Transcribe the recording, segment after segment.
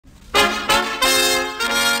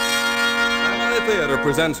Theater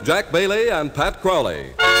presents Jack Bailey and Pat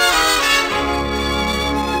Crowley.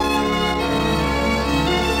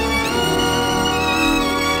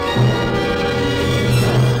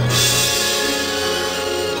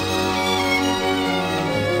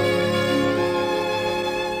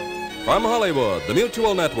 From Hollywood, the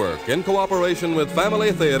Mutual Network, in cooperation with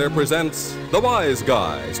Family Theater, presents The Wise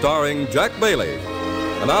Guy, starring Jack Bailey.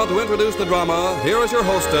 And now to introduce the drama, here is your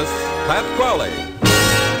hostess, Pat Crowley.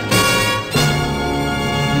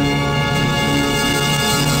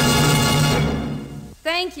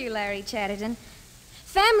 Thank you, Larry Chatterton.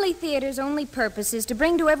 Family Theater's only purpose is to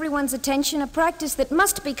bring to everyone's attention a practice that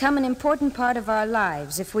must become an important part of our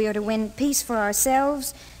lives if we are to win peace for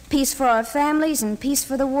ourselves, peace for our families, and peace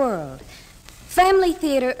for the world. Family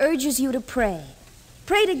Theater urges you to pray.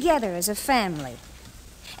 Pray together as a family.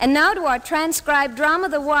 And now to our transcribed drama,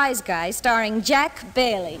 The Wise Guy, starring Jack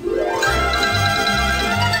Bailey.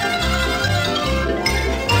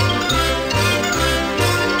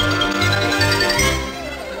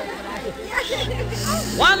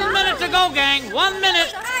 1 minute to go, gang. 1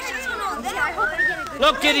 minute.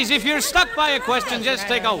 Look, kiddies, if you're stuck by a question, just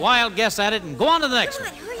take a wild guess at it and go on to the next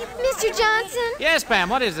one. Mr. Johnson? Yes, Pam,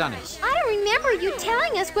 what is on it? I don't remember you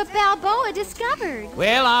telling us what Balboa discovered.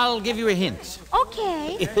 Well, I'll give you a hint.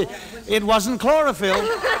 Okay. It wasn't chlorophyll.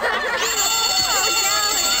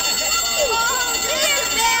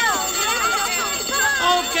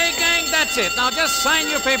 Okay, gang, that's it. Now just sign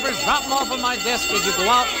your papers, drop them off on my desk as you go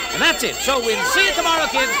out, and that's it. So we'll see you tomorrow,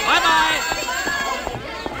 kids. Bye-bye.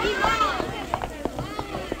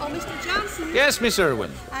 Yes, Miss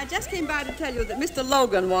Irwin. I just came by to tell you that Mr.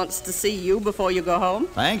 Logan wants to see you before you go home.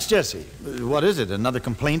 Thanks, Jessie. What is it, another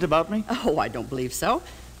complaint about me? Oh, I don't believe so.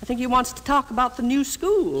 I think he wants to talk about the new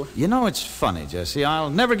school. You know, it's funny, Jessie. I'll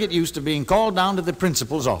never get used to being called down to the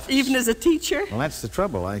principal's office. Even as a teacher? Well, that's the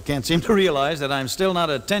trouble. I can't seem to realize that I'm still not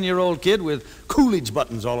a 10-year-old kid with Coolidge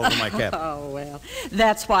buttons all over my cap. Oh, well,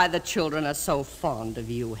 that's why the children are so fond of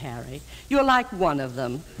you, Harry. You're like one of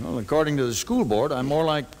them. Well, according to the school board, I'm more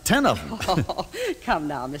like 10 of them. Oh, come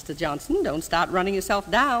now, Mr. Johnson. Don't start running yourself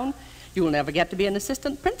down. You'll never get to be an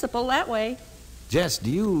assistant principal that way. Jess,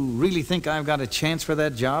 do you really think I've got a chance for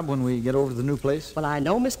that job when we get over to the new place? Well, I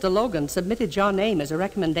know Mr. Logan submitted your name as a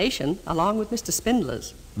recommendation along with Mr.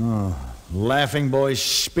 Spindler's. Oh, laughing boy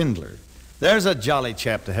Spindler. There's a jolly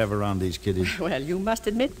chap to have around these kiddies. Well, you must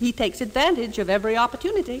admit he takes advantage of every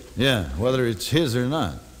opportunity. Yeah, whether it's his or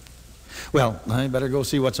not. Well, I better go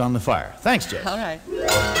see what's on the fire. Thanks, Jess. All right.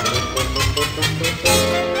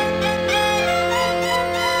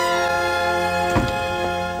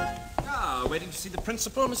 Waiting to see the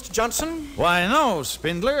principal, Mr. Johnson? Why, no,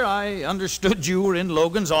 Spindler. I understood you were in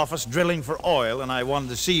Logan's office drilling for oil, and I wanted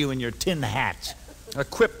to see you in your tin hat.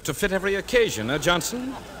 Equipped to fit every occasion,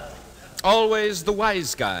 Johnson? Always the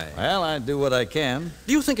wise guy. Well, I do what I can.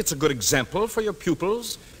 Do you think it's a good example for your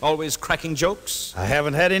pupils? Always cracking jokes? I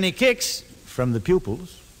haven't had any kicks from the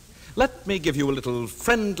pupils. Let me give you a little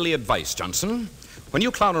friendly advice, Johnson. When you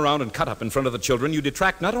clown around and cut up in front of the children, you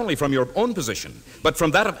detract not only from your own position, but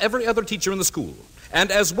from that of every other teacher in the school.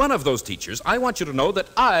 And as one of those teachers, I want you to know that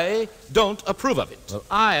I don't approve of it. Well,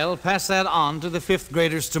 I'll pass that on to the fifth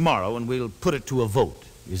graders tomorrow, and we'll put it to a vote.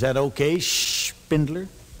 Is that okay, Spindler?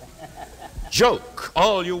 Joke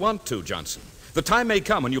all you want to, Johnson. The time may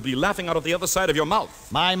come when you'll be laughing out of the other side of your mouth.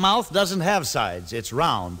 My mouth doesn't have sides. It's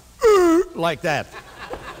round. Like that.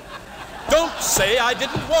 Don't say I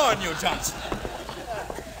didn't warn you, Johnson.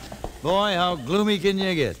 Boy, how gloomy can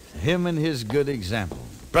you get? Him and his good example.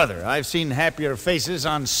 Brother, I've seen happier faces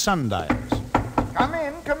on sundials. Come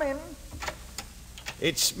in, come in.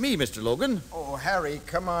 It's me, Mr. Logan. Oh, Harry,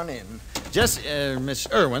 come on in. Just, Miss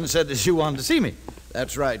Irwin said that you wanted to see me.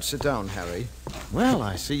 That's right. Sit down, Harry. Well,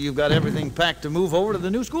 I see you've got everything packed to move over to the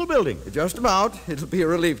new school building. Just about. It'll be a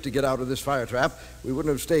relief to get out of this fire trap. We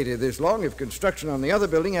wouldn't have stayed here this long if construction on the other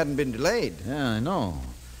building hadn't been delayed. Yeah, I know.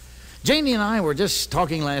 Janie and I were just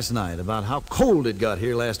talking last night about how cold it got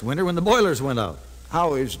here last winter when the boilers went out.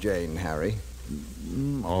 How is Jane, Harry?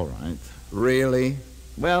 All right. Really?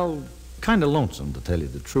 Well, kind of lonesome, to tell you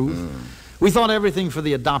the truth. We thought everything for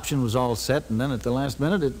the adoption was all set, and then at the last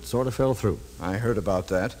minute, it sort of fell through. I heard about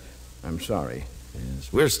that. I'm sorry.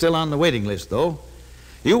 Yes, we're still on the waiting list, though.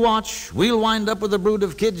 You watch. We'll wind up with a brood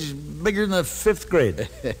of kids bigger than the fifth grade.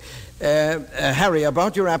 Harry,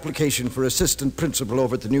 about your application for assistant principal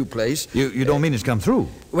over at the new place. You don't mean it's come through?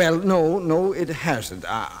 Well, no, it hasn't.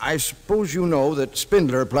 I suppose you know that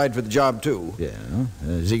Spindler applied for the job, too. Yeah.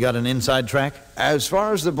 Has he got an inside track? As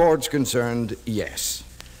far as the board's concerned, yes.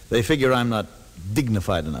 They figure I'm not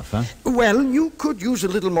dignified enough, huh? Well, you could use a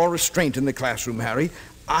little more restraint in the classroom, Harry.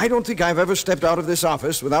 I don't think I've ever stepped out of this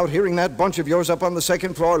office without hearing that bunch of yours up on the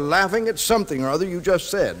second floor laughing at something or other you just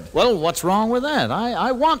said. Well, what's wrong with that?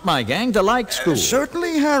 I want my gang to like school.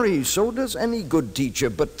 Certainly, Harry. So does any good teacher.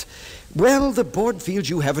 But, well, the board feels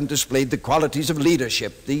you haven't displayed the qualities of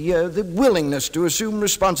leadership, the willingness to assume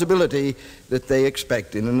responsibility that they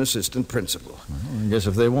expect in an assistant principal. Well, I guess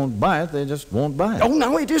if they won't buy it, they just won't buy it. Oh,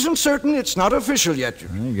 no, it isn't certain. It's not official yet.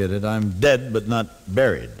 I get it. I'm dead but not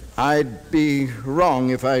buried. I'd be wrong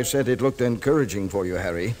if I said it looked encouraging for you,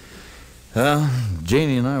 Harry.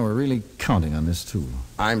 Janie and I were really counting on this, too.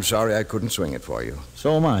 I'm sorry I couldn't swing it for you.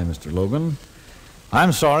 So am I, Mr. Logan.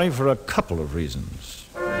 I'm sorry for a couple of reasons.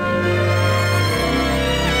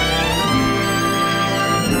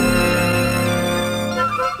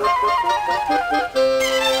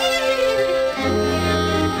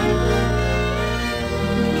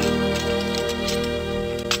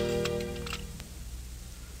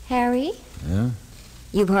 Harry? Yeah?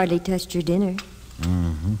 You've hardly touched your dinner.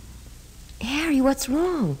 Mm-hmm. Harry, what's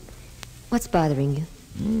wrong? What's bothering you?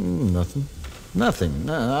 Nothing. Nothing.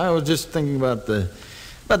 No, I was just thinking about the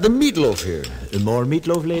meatloaf here. More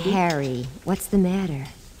meatloaf, lady? Harry, what's the matter?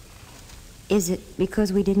 Is it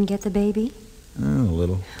because we didn't get the baby? A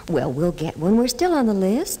little. Well, we'll get one. We're still on the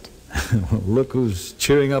list. Well, look who's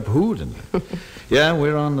cheering up Hooten. Yeah,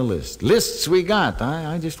 we're on the list. Lists we got.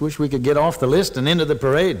 I just wish we could get off the list and into the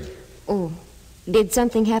parade. Oh, did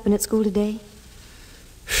something happen at school today?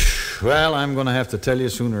 Well, I'm going to have to tell you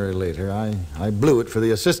sooner or later. I blew it for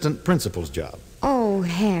the assistant principal's job. Oh,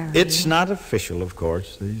 Harry. It's not official, of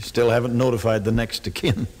course. They still haven't notified the next of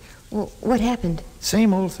kin. Well, what happened?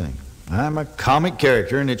 Same old thing. I'm a comic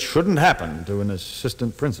character, and it shouldn't happen to an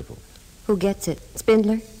assistant principal. Who gets it?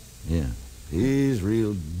 Spindler? Yeah. He's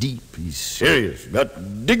real deep. He's serious.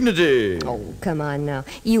 Got dignity. Oh, come on now.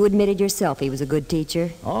 You admitted yourself he was a good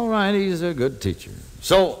teacher. All right, he's a good teacher.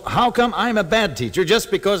 So how come I'm a bad teacher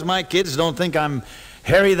just because my kids don't think I'm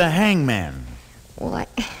Harry the Hangman? Well,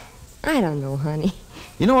 I don't know, honey.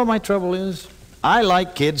 You know what my trouble is? I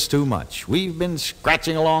like kids too much. We've been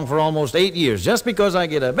scratching along for almost 8 years just because I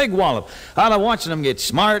get a big wallop out of watching them get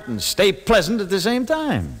smart and stay pleasant at the same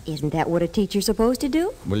time. Isn't that what a teacher's supposed to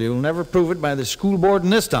do? Well, you'll never prove it by the school board in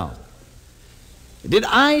this town. Did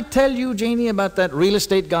I tell you, Janie, about that real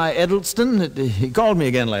estate guy, Edelston? He called me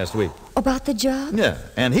again last week. About the job? Yeah,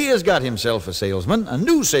 and he has got himself a salesman, a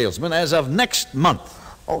new salesman, as of next month.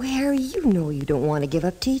 Oh, Harry, you know you don't want to give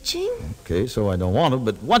up teaching. Okay, so I don't want to,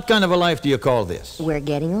 but what kind of a life do you call this? We're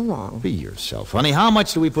getting along. Be yourself, honey. How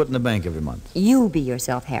much do we put in the bank every month? You be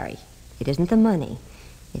yourself, Harry. It isn't the money.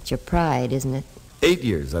 It's your pride, isn't it? 8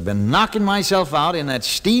 years. I've been knocking myself out in that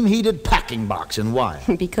steam-heated packing box, and why?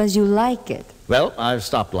 Because you like it. Well, I've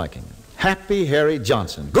stopped liking it. Happy Harry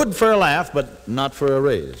Johnson. Good for a laugh, but not for a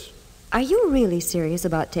raise. Are you really serious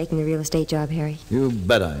about taking the real estate job, Harry? You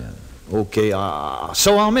bet I am. Okay,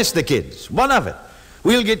 so I'll miss the kids. What of it?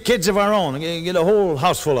 We'll get kids of our own, get a whole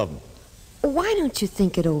house full of them. Why don't you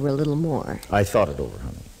think it over a little more? I thought it over,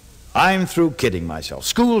 honey. I'm through kidding myself.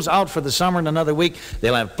 School's out for the summer in another week.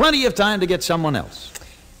 They'll have plenty of time to get someone else.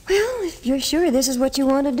 Well, if you're sure this is what you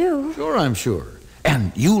want to do. Sure, I'm sure.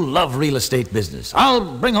 And you love real estate business.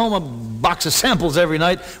 I'll bring home a box of samples every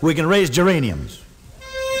night. We can raise geraniums.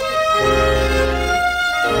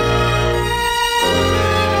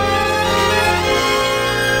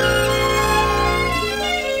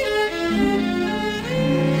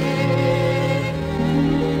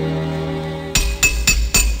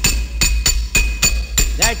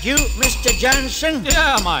 You, Mr. Johnson?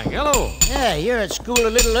 Yeah, Mike. Hello. Yeah, you're at school a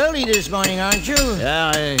little early this morning, aren't you?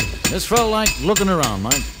 Yeah, I just felt like looking around,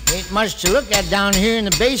 Mike. Ain't much to look at down here in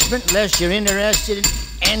the basement unless you're interested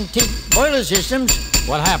in antique boiler systems.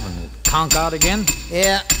 What happened? It conk out again?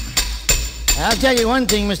 Yeah. I'll tell you one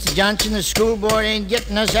thing, Mr. Johnson. The school board ain't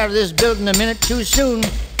getting us out of this building a minute too soon.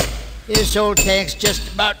 This old tank's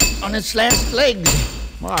just about on its last legs.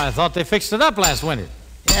 Well, I thought they fixed it up last winter.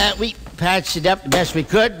 We patched it up the best we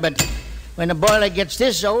could, but when the boiler gets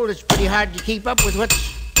this old, it's pretty hard to keep up with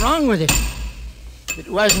what's wrong with it. If it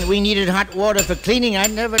wasn't we needed hot water for cleaning,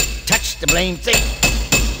 I'd never touch the blame thing.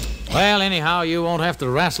 Well, anyhow, you won't have to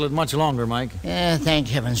wrestle it much longer, Mike. Yeah, thank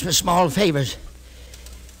heavens for small favors.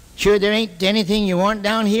 Sure there ain't anything you want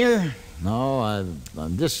down here? No,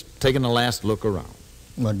 I'm just taking a last look around.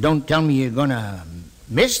 Well, don't tell me you're gonna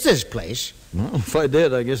miss this place. Well, if I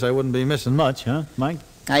did, I guess I wouldn't be missing much, huh, Mike?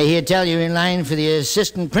 I hear tell you're in line for the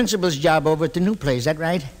assistant principal's job over at the new place, that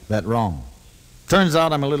right? That wrong. Turns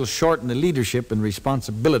out I'm a little short in the leadership and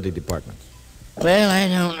responsibility departments. Well, I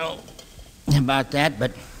don't know about that,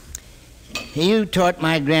 but you taught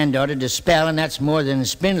my granddaughter to spell, and that's more than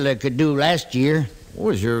Spindler could do last year. Oh,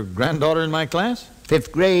 is your granddaughter in my class?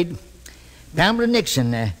 5th grade. Pamela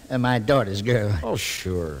Nixon, my daughter's girl. Oh,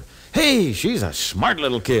 sure. Hey, she's a smart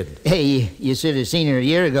little kid. Hey, you should have seen her a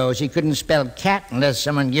year ago. She couldn't spell cat unless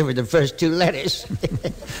someone gave her the first 2 letters.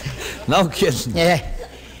 No kidding. Yeah.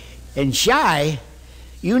 And shy.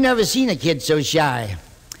 You never seen a kid so shy.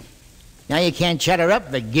 Now you can't shut her up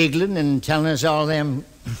for giggling and telling us all them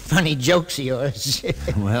funny jokes of yours.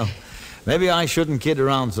 Well, maybe I shouldn't kid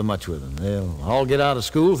around so much with them. They'll all get out of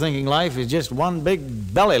school thinking life is just one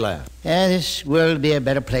big belly laugh. Yeah, this world would be a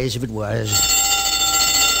better place if it was.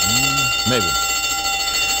 Maybe.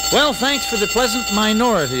 Well, thanks for the pleasant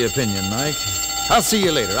minority opinion, Mike. I'll see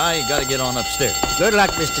you later. I gotta get on upstairs. Good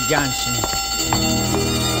luck, Mr. Johnson.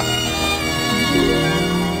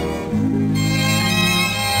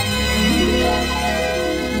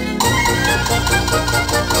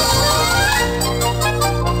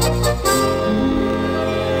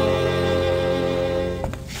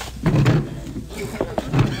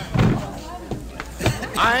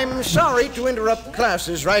 I'm sorry to interrupt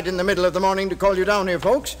classes right in the middle of the morning to call you down here,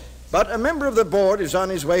 folks, but a member of the board is on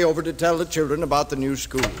his way over to tell the children about the new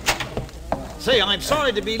school. Say, I'm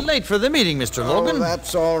sorry to be late for the meeting, Mr. Oh, Logan.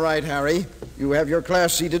 that's all right, Harry. You have your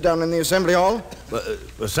class seated down in the assembly hall?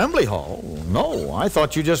 Assembly hall? No, I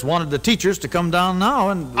thought you just wanted the teachers to come down now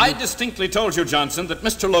and... I distinctly told you, Johnson, that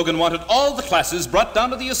Mr. Logan wanted all the classes brought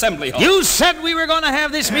down to the assembly hall. You said we were going to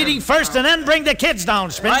have this meeting first and then bring the kids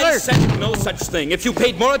down, Spindler. I said no such thing. If you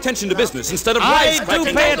paid more attention to business instead of I do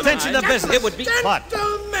wisecracking pay all the attention time, to business. It would be...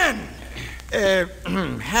 Gentlemen!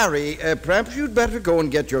 Harry, perhaps you'd better go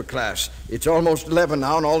and get your class. It's almost 11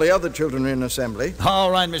 now, and all the other children are in assembly.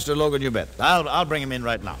 All right, Mr. Logan, you bet. I'll bring him in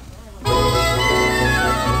right now.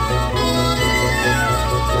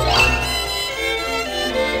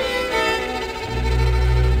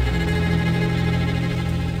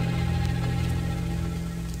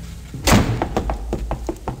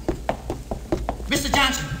 Mr.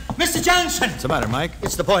 Johnson! Mr. Johnson! What's the matter, Mike?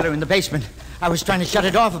 It's the boiler in the basement. I was trying to shut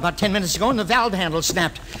it off about 10 minutes ago, and the valve handle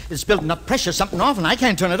snapped. It's building up pressure, something off, and I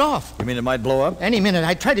can't turn it off. You mean it might blow up? Any minute.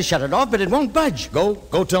 I tried to shut it off, but it won't budge. Go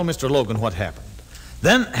tell Mr. Logan what happened.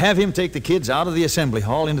 Then have him take the kids out of the assembly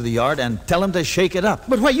hall into the yard and tell him to shake it up.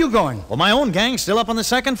 But where you going? Well, my own gang's still up on the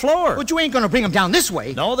 2nd floor. But you ain't going to bring them down this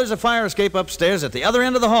way. No, there's a fire escape upstairs at the other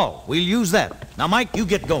end of the hall. We'll use that. Now, Mike, you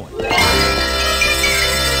get going.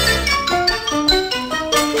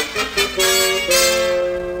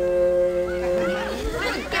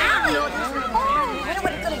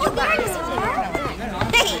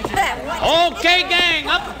 Okay, gang,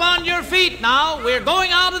 up on your feet now. We're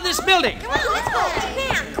going out of this building. Come on, let's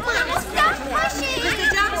go. Come on, let's stop pushing.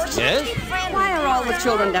 Mr. Johnson. Yes? Why are all the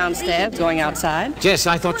children downstairs going outside? Jess,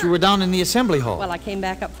 I thought you were down in the assembly hall. Well, I came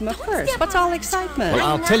back up from up first. What's all the excitement? Well,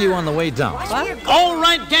 I'll tell you on the way down. What? All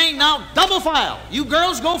right, gang, now double file. You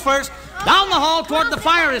girls go first. Down the hall toward the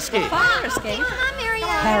fire escape. Fire escape? Come on, Marietta.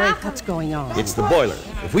 Harry, what's going on? It's the boiler.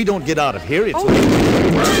 If we don't get out of here, it's...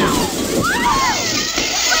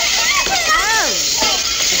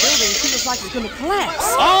 The building feels like it's going to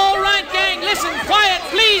collapse. All right, gang, listen, quiet,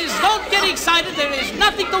 please. Don't get excited. There is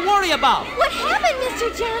nothing to worry about. What happened,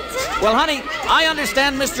 Mr. Johnson? Well, honey, I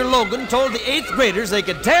understand Mr. Logan told the 8th graders they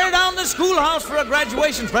could tear down the schoolhouse for a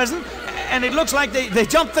graduation present, and it looks like they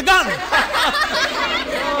jumped the gun.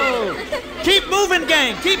 Oh. Keep moving,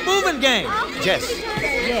 gang. Keep moving, gang. Jess.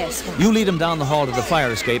 Yes. You lead them down the hall to the fire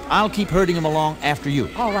escape. I'll keep herding them along after you.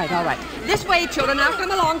 All right, all right. This way, children. Now come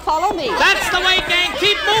along. Follow me. That's the way, gang.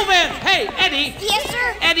 Keep moving. Hey, Eddie. Yes,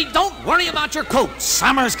 sir. Eddie, don't worry about your coat.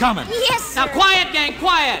 Summer's coming. Yes, sir. Now, quiet, gang.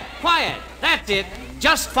 Quiet. Quiet. That's it.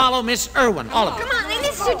 Just follow Miss Irwin, all of you. Come on,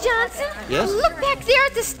 Mr. Johnson. Yes? Look back there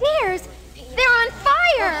at the stairs. They're on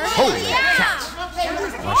fire. Holy cats.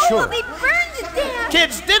 Sure. They burned to death.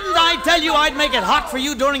 Kids, didn't I tell you I'd make it hot for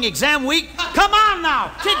you during exam week? Come on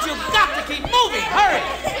now. Kids, you've got to keep moving. Hurry.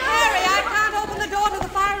 Harry, I can't open the door to the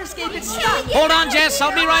fire escape. It's stuck. Hold on, Jess.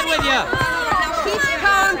 I'll be right with you.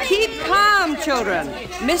 Keep calm, children.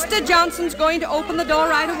 Mr. Johnson's going to open the door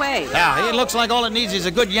right away. Yeah, it looks like all it needs is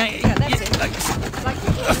a good yank. Yeah, that's it.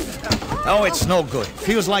 Oh, it's no good.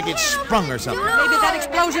 Feels like it's sprung or something. Maybe that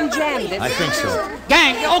explosion jammed it. I think so.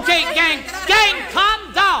 Gang, okay, gang,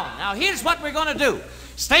 calm down. Now, here's what we're going to do.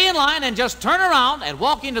 Stay in line and just turn around and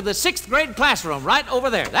walk into the 6th grade classroom right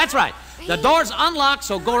over there. That's right. The door's unlocked,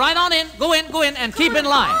 so go right on in, go in, and keep in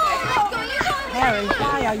line. Harry,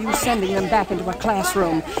 why are you sending them back into a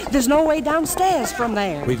classroom? There's no way downstairs from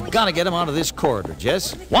there. We've got to get them out of this corridor,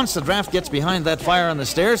 Jess. Once the draft gets behind that fire on the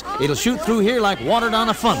stairs, it'll shoot through here like water down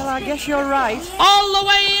a funnel. Well, I guess you're right. All the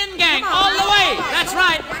way in, gang, all the way. That's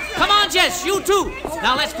right. Come on, Jess, you too.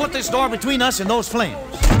 Now let's put this door between us and those flames.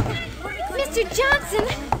 Mr. Johnson,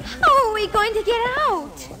 how are we going to get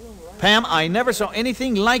out? Pam, I never saw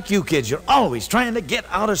anything like you kids. You're always trying to get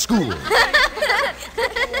out of school.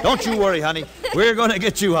 Don't you worry, honey. We're going to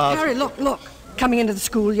get you out. Harry, look. Coming into the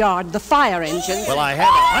schoolyard, the fire engine. Well, I had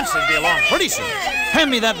a hunch they'd be along pretty soon.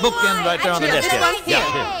 Hand me that bookend right there on the desk. Here.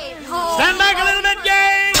 Stand back a little bit,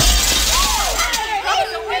 gang!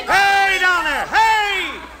 Hey, down there!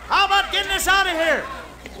 Hey! How about getting us out of here?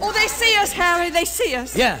 Oh, they see us, Harry. They see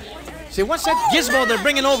us. Yeah. See, what's that gizmo they're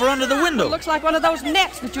bringing over under the window? Looks like one of those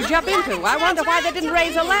nets that you jump into. I wonder why they didn't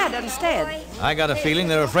raise a ladder instead. I got a feeling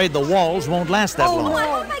they're afraid the walls won't last that long.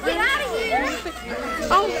 How do I get out of here?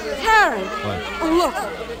 Oh, Harry. What?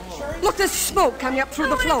 Oh, look, there's smoke coming up through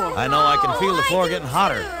the floor. I know, I can feel the floor getting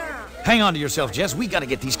hotter. Hang on to yourself, Jess. We got to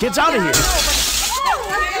get these kids out of here.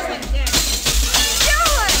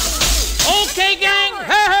 Okay, gang.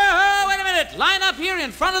 Hey, wait a minute. Line up here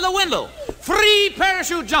in front of the window. Free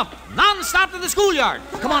parachute jump. Non-stop to the schoolyard.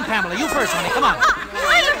 Come on, Pamela. You first, honey. Come on.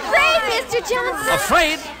 I'm afraid, Mr. Johnson.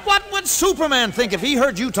 Afraid? What would Superman think if he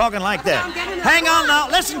heard you talking like that? Hang on now.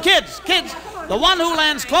 Listen, kids. The one who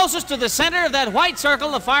lands closest to the center of that white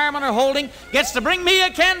circle the firemen are holding gets to bring me a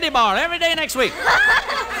candy bar every day next week.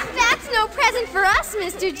 That's no present for us,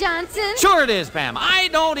 Mr. Johnson. Sure it is, Pam. I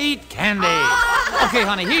don't eat candy. Okay,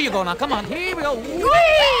 honey, here you go now. Come on, here we go. Hey,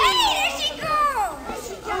 there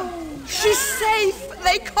she goes. She's safe.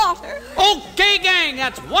 They caught her. Okay, gang,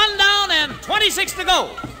 that's 1 down and 26 to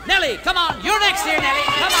go. Nellie, come on. You're next here, Nellie.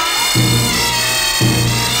 Come on.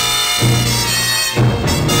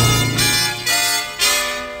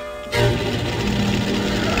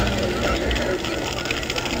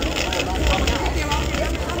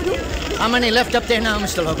 How many left up there now,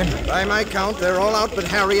 Mr. Logan? By my count, they're all out but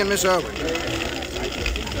Harry and Miss Irwin.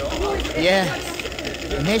 Yeah.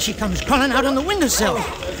 And there she comes crawling out on the windowsill.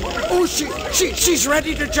 Oh, she's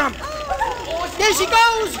ready to jump. There she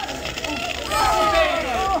goes!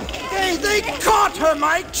 Hey, they caught her,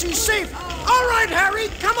 Mike. She's safe. All right, Harry,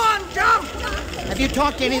 come on, jump. Have you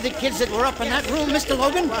talked to any of the kids that were up in that room, Mr.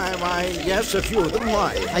 Logan? Why, yes, a few of them.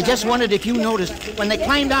 Why? I just wondered if you noticed when they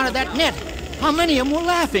climbed out of that net, how many of them were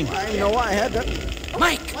laughing. I know I had that.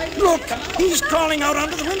 Mike, look, he's crawling out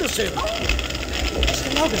onto the windowsill.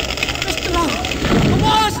 Mr. Logan! Come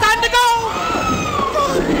on, it's time to go!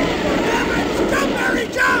 Jump, Harry,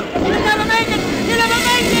 jump! You'll never make it! You'll never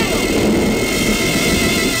make it!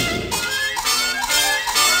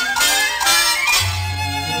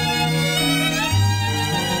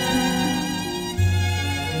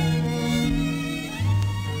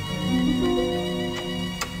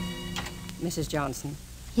 Mrs. Johnson,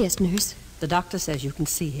 Yes, nurse. the doctor says you can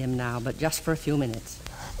see him now, but just for a few minutes.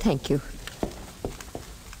 Thank you.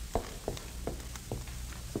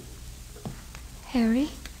 Harry?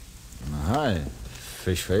 Hi,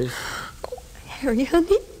 fish face. Harry,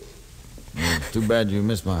 honey? Well, it's too bad you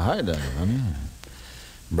missed my hideout, honey.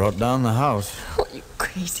 Brought down the house. Oh, you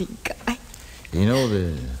crazy guy. You know,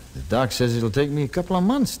 the doc says it'll take me a couple of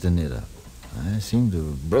months to knit up. I seem to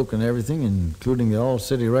have broken everything, including the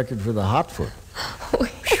all-city record for the hot foot. Oh,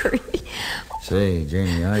 Harry. Say,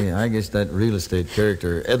 Janie, I guess that real estate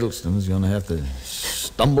character Edelston's going to have to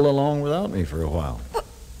stumble along without me for a while.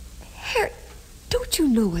 Harry, don't you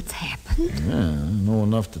know what's happened? Yeah, I know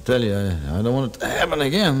enough to tell you I don't want it to happen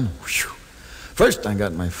again. Whew. First, I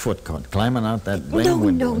got my foot caught climbing out that blame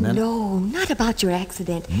window. No, not about your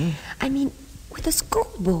accident. I mean, with the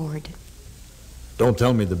school board. Don't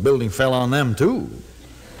tell me the building fell on them, too.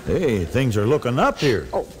 Hey, things are looking up here.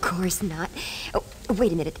 Oh, of course not. Oh,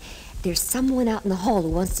 wait a minute. There's someone out in the hall who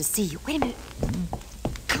wants to see you. Wait a minute.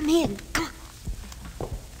 Come in. Come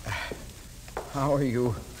on. How are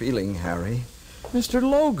you feeling, Harry? Mr.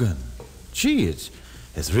 Logan. Gee, it's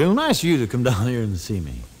real nice of you to come down here and see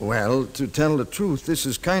me. Well, to tell the truth, this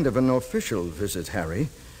is kind of an official visit, Harry.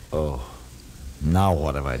 Oh, now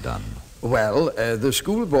what have I done? Well, the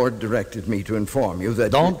school board directed me to inform you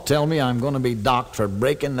that... Don't tell me I'm going to be docked for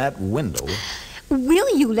breaking that window.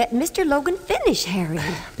 Will you let Mr. Logan finish, Harry?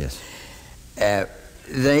 Yes.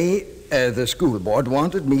 The school board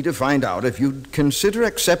wanted me to find out if you'd consider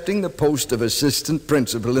accepting the post of assistant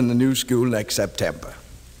principal in the new school next September.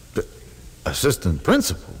 Assistant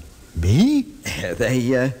principal? Me?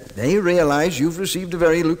 They realize you've received a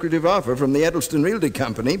very lucrative offer from the Edelston Realty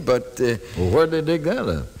Company, but... Well, where'd they dig that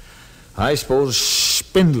up? I suppose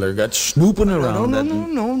Spindler got snooping around.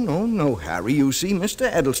 No, Harry. You see,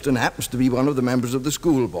 Mr. Edelston happens to be one of the members of the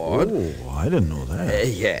school board. Oh, I didn't know that.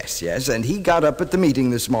 Yes, and he got up at the meeting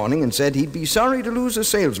this morning and said he'd be sorry to lose a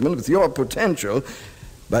salesman with your potential,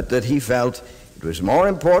 but that he felt It was more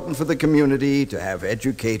important for the community to have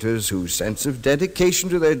educators whose sense of dedication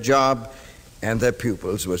to their job and their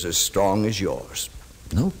pupils was as strong as yours.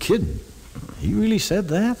 No kidding. He really said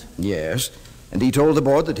that? Yes, and he told the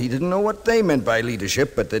board that he didn't know what they meant by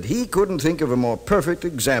leadership, but that he couldn't think of a more perfect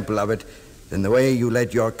example of it than the way you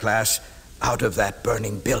led your class out of that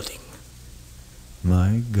burning building.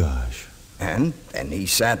 My gosh. And then he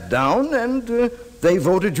sat down and they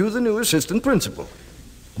voted you the new assistant principal.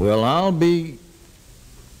 Well, I'll be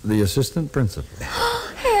the assistant principal.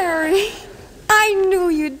 Harry, I knew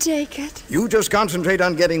you'd take it. You just concentrate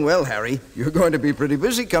on getting well, Harry. You're going to be pretty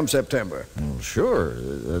busy come September. Well, sure.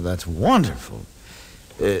 That's wonderful.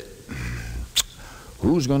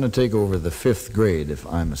 Who's going to take over the 5th grade if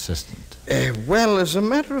I'm assistant? Well, as a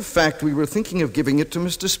matter of fact, we were thinking of giving it to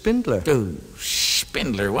Mr. Spindler. Oh,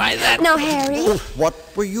 Spindler, why that? No, Harry. What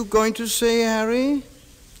were you going to say, Harry?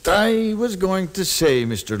 I was going to say,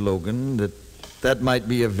 Mr. Logan, that might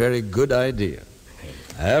be a very good idea.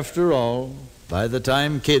 After all, by the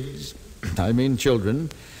time children,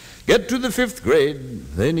 get to the 5th grade,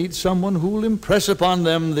 they need someone who'll impress upon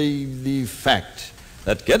them the fact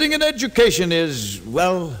that getting an education is,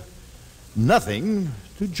 well, nothing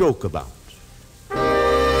to joke about.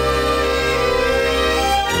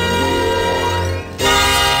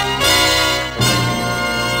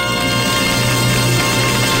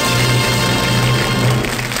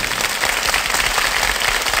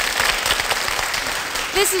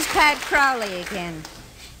 This is Pat Crowley again.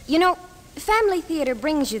 You know, Family Theater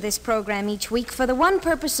brings you this program each week for the one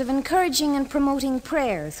purpose of encouraging and promoting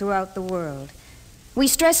prayer throughout the world. We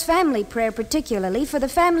stress family prayer particularly, for the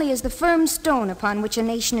family is the firm stone upon which a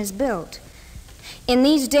nation is built. In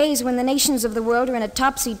these days when the nations of the world are in a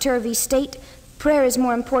topsy-turvy state, prayer is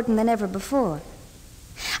more important than ever before.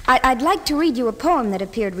 I'd like to read you a poem that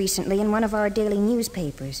appeared recently in one of our daily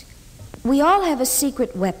newspapers. We all have a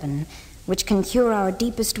secret weapon which can cure our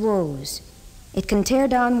deepest woes. It can tear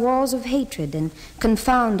down walls of hatred and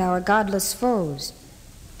confound our godless foes.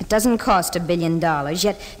 It doesn't cost $1 billion,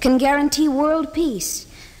 yet can guarantee world peace.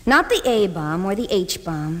 Not the A-bomb or the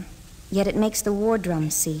H-bomb, yet it makes the war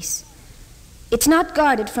drum cease. It's not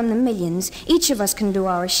guarded from the millions. Each of us can do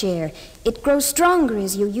our share. It grows stronger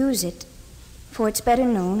as you use it, for it's better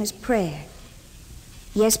known as prayer.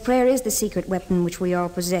 Yes, prayer is the secret weapon which we all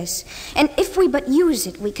possess. And if we but use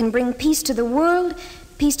it, we can bring peace to the world,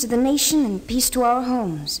 peace to the nation, and peace to our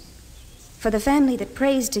homes. For the family that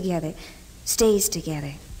prays together stays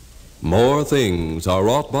together. More things are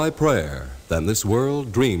wrought by prayer than this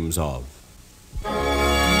world dreams of.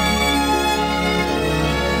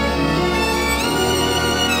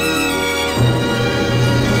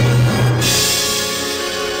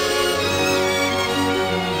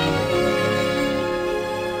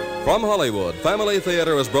 From Hollywood, Family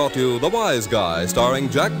Theater has brought you The Wise Guy, starring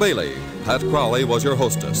Jack Bailey. Pat Crowley was your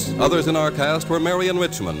hostess. Others in our cast were Marion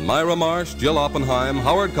Richmond, Myra Marsh, Jill Oppenheim,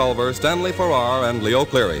 Howard Culver, Stanley Farrar, and Leo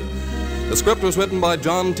Cleary. The script was written by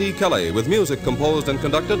John T. Kelly, with music composed and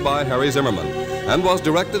conducted by Harry Zimmerman, and was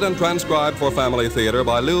directed and transcribed for Family Theater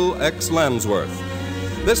by Lou X. Lansworth.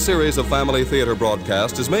 This series of Family Theater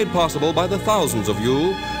broadcast is made possible by the thousands of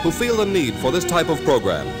you who feel the need for this type of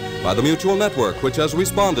program, by the Mutual Network, which has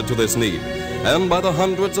responded to this need, and by the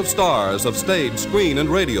hundreds of stars of stage, screen, and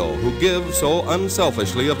radio who give so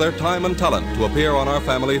unselfishly of their time and talent to appear on our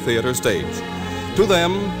Family Theater stage. To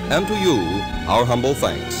them and to you, our humble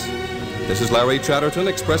thanks. This is Larry Chatterton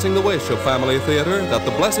expressing the wish of Family Theater that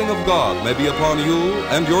the blessing of God may be upon you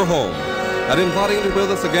and your home, and inviting you to be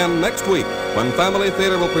with us again next week when Family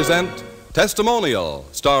Theater will present Testimonial,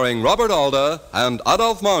 starring Robert Alda and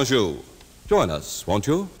Adolphe Manjou. Join us, won't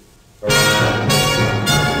you?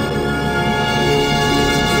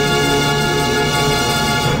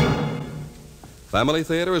 Family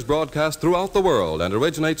Theater is broadcast throughout the world and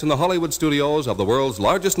originates in the Hollywood studios of the world's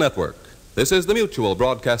largest network. This is the Mutual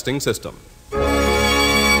Broadcasting System.